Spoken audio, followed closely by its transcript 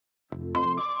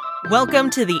Welcome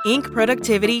to the Inc.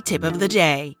 Productivity Tip of the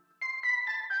Day.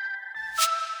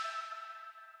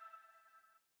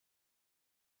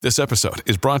 This episode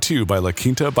is brought to you by La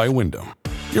Quinta by Wyndham.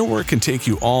 Your work can take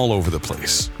you all over the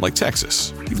place, like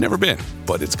Texas. You've never been,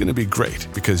 but it's going to be great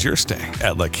because you're staying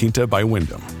at La Quinta by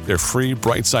Wyndham. Their free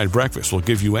Bright Side breakfast will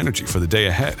give you energy for the day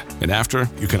ahead. And after,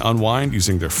 you can unwind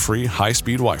using their free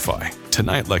high-speed Wi-Fi.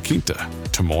 Tonight, La Quinta.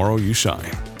 Tomorrow, you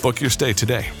shine. Book your stay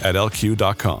today at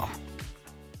lq.com.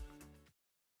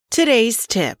 Today's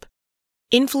tip: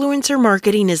 influencer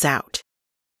marketing is out.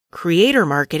 Creator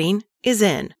marketing is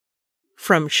in.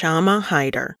 From Shama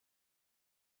Hyder.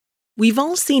 We've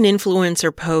all seen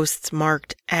influencer posts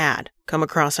marked ad come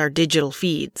across our digital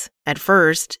feeds. At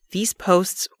first, these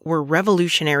posts were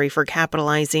revolutionary for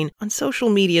capitalizing on social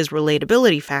media's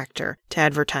relatability factor to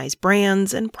advertise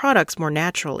brands and products more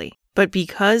naturally. But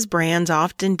because brands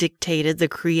often dictated the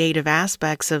creative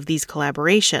aspects of these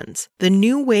collaborations, the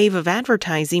new wave of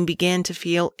advertising began to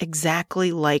feel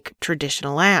exactly like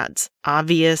traditional ads: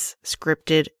 obvious,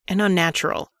 scripted, and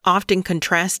unnatural, often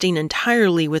contrasting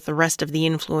entirely with the rest of the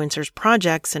influencer's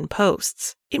projects and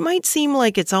posts. It might seem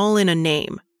like it's all in a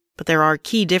name, but there are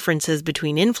key differences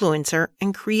between influencer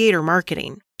and creator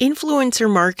marketing.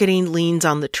 Influencer marketing leans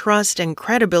on the trust and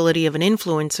credibility of an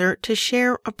influencer to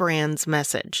share a brand's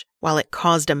message. While it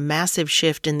caused a massive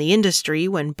shift in the industry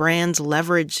when brands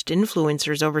leveraged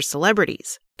influencers over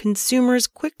celebrities, consumers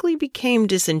quickly became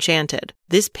disenchanted.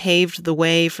 This paved the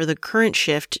way for the current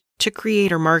shift to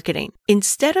creator marketing.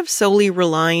 Instead of solely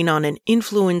relying on an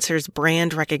influencer's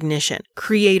brand recognition,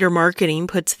 creator marketing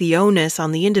puts the onus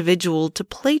on the individual to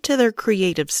play to their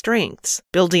creative strengths,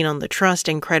 building on the trust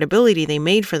and credibility they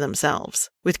made for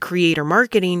themselves. With creator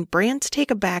marketing, brands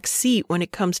take a back seat when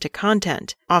it comes to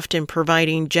content, often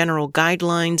providing general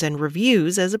guidelines and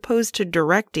reviews as opposed to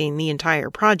directing the entire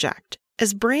project.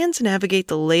 As brands navigate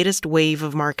the latest wave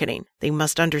of marketing, they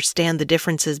must understand the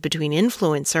differences between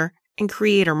influencer and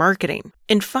creator marketing,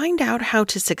 and find out how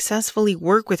to successfully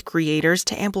work with creators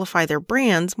to amplify their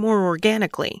brands more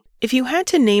organically. If you had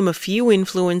to name a few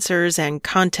influencers and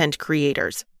content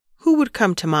creators, who would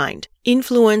come to mind?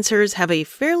 Influencers have a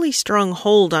fairly strong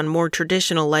hold on more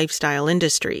traditional lifestyle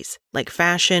industries, like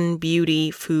fashion,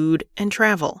 beauty, food, and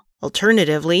travel.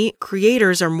 Alternatively,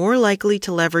 creators are more likely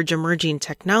to leverage emerging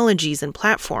technologies and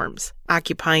platforms,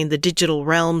 occupying the digital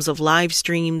realms of live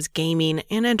streams, gaming,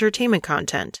 and entertainment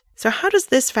content. So how does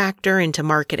this factor into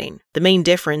marketing? The main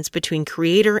difference between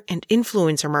creator and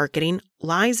influencer marketing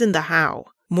lies in the how.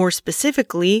 More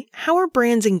specifically, how are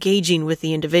brands engaging with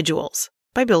the individuals?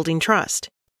 By building trust.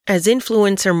 As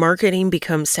influencer marketing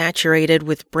becomes saturated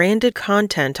with branded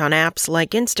content on apps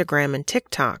like Instagram and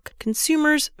TikTok,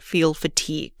 consumers feel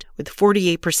fatigued, with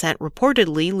 48%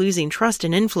 reportedly losing trust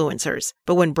in influencers.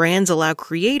 But when brands allow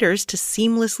creators to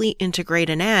seamlessly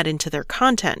integrate an ad into their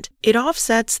content, it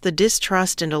offsets the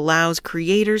distrust and allows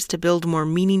creators to build more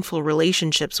meaningful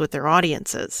relationships with their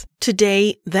audiences.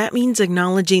 Today, that means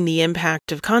acknowledging the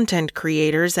impact of content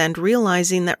creators and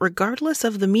realizing that regardless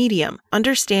of the medium,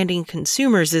 understanding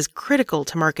consumers is critical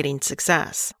to marketing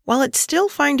success. While it's still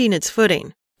finding its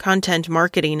footing, content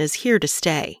marketing is here to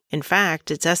stay. In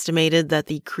fact, it's estimated that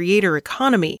the creator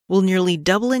economy will nearly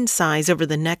double in size over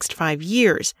the next 5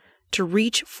 years to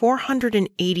reach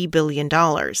 $480 billion,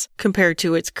 compared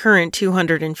to its current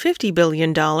 $250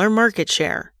 billion market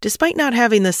share. Despite not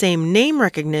having the same name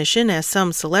recognition as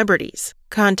some celebrities,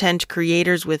 content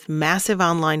creators with massive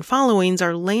online followings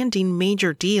are landing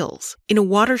major deals. In a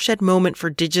watershed moment for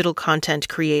digital content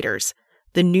creators,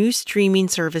 the new streaming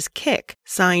service Kick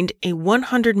signed a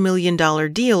 $100 million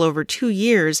deal over 2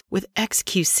 years with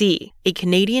XQC, a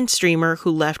Canadian streamer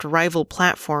who left rival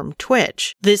platform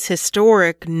Twitch. This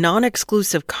historic,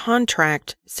 non-exclusive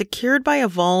contract, secured by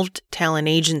Evolved Talent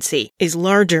Agency, is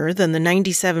larger than the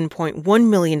 $97.1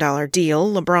 million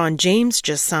deal LeBron James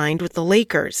just signed with the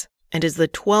Lakers, and is the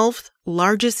 12th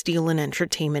largest deal in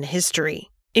entertainment history.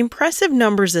 Impressive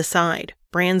numbers aside,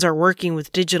 brands are working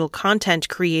with digital content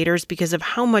creators because of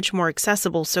how much more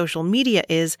accessible social media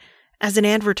is as an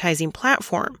advertising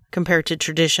platform compared to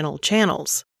traditional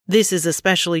channels. This is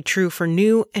especially true for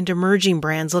new and emerging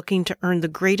brands looking to earn the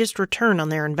greatest return on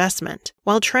their investment.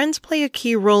 While trends play a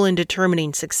key role in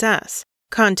determining success,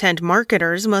 content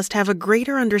marketers must have a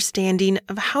greater understanding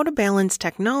of how to balance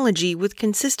technology with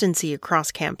consistency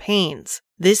across campaigns.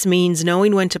 This means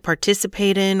knowing when to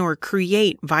participate in or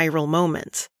create viral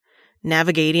moments,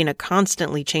 navigating a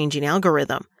constantly changing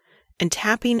algorithm, and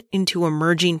tapping into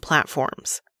emerging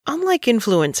platforms. Unlike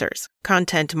influencers,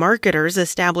 content marketers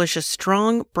establish a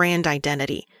strong brand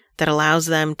identity that allows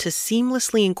them to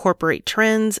seamlessly incorporate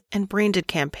trends and branded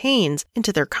campaigns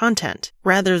into their content,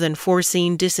 rather than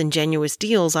forcing disingenuous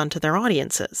deals onto their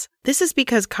audiences. This is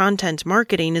because content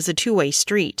marketing is a two-way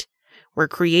street, where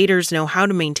creators know how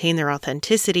to maintain their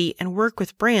authenticity and work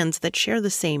with brands that share the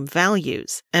same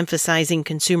values, emphasizing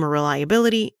consumer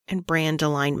reliability and brand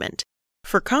alignment.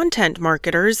 For content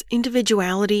marketers,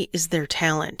 individuality is their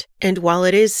talent. And while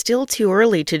it is still too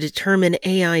early to determine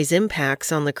AI's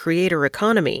impacts on the creator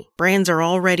economy, brands are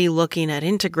already looking at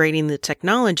integrating the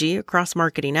technology across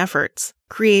marketing efforts.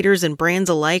 Creators and brands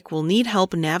alike will need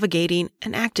help navigating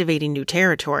and activating new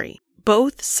territory.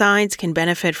 Both sides can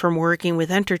benefit from working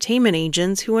with entertainment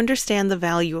agents who understand the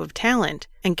value of talent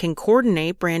and can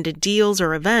coordinate branded deals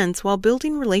or events while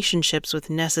building relationships with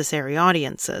necessary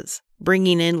audiences.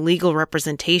 Bringing in legal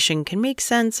representation can make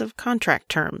sense of contract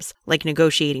terms, like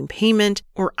negotiating payment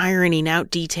or ironing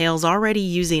out details already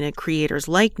using a creator's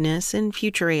likeness in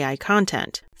future AI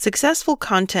content. Successful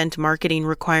content marketing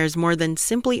requires more than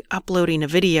simply uploading a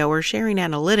video or sharing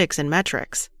analytics and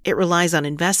metrics. It relies on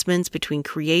investments between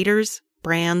creators,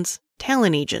 brands,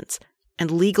 talent agents, and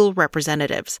legal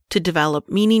representatives to develop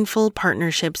meaningful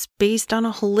partnerships based on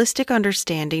a holistic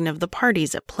understanding of the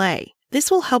parties at play. This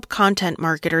will help content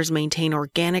marketers maintain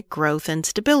organic growth and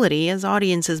stability as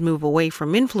audiences move away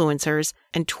from influencers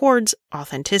and towards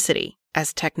authenticity.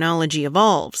 As technology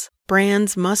evolves,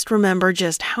 brands must remember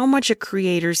just how much a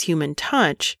creator's human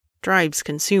touch drives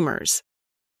consumers.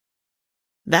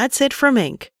 That's it from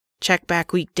Inc. Check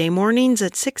back weekday mornings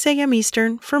at 6 a.m.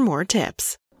 Eastern for more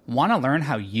tips. Want to learn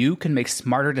how you can make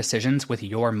smarter decisions with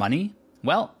your money?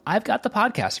 Well, I've got the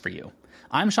podcast for you.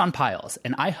 I'm Sean Piles,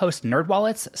 and I host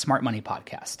NerdWallet's Smart Money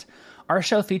Podcast. Our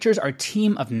show features our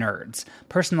team of nerds,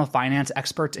 personal finance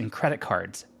experts in credit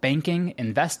cards, banking,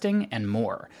 investing, and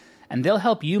more. And they'll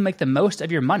help you make the most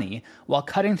of your money while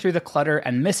cutting through the clutter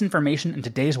and misinformation in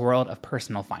today's world of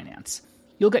personal finance.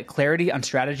 You'll get clarity on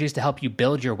strategies to help you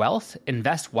build your wealth,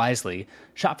 invest wisely,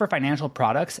 shop for financial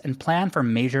products, and plan for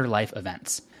major life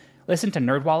events. Listen to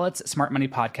NerdWallet's Smart Money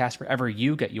Podcast wherever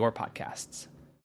you get your podcasts.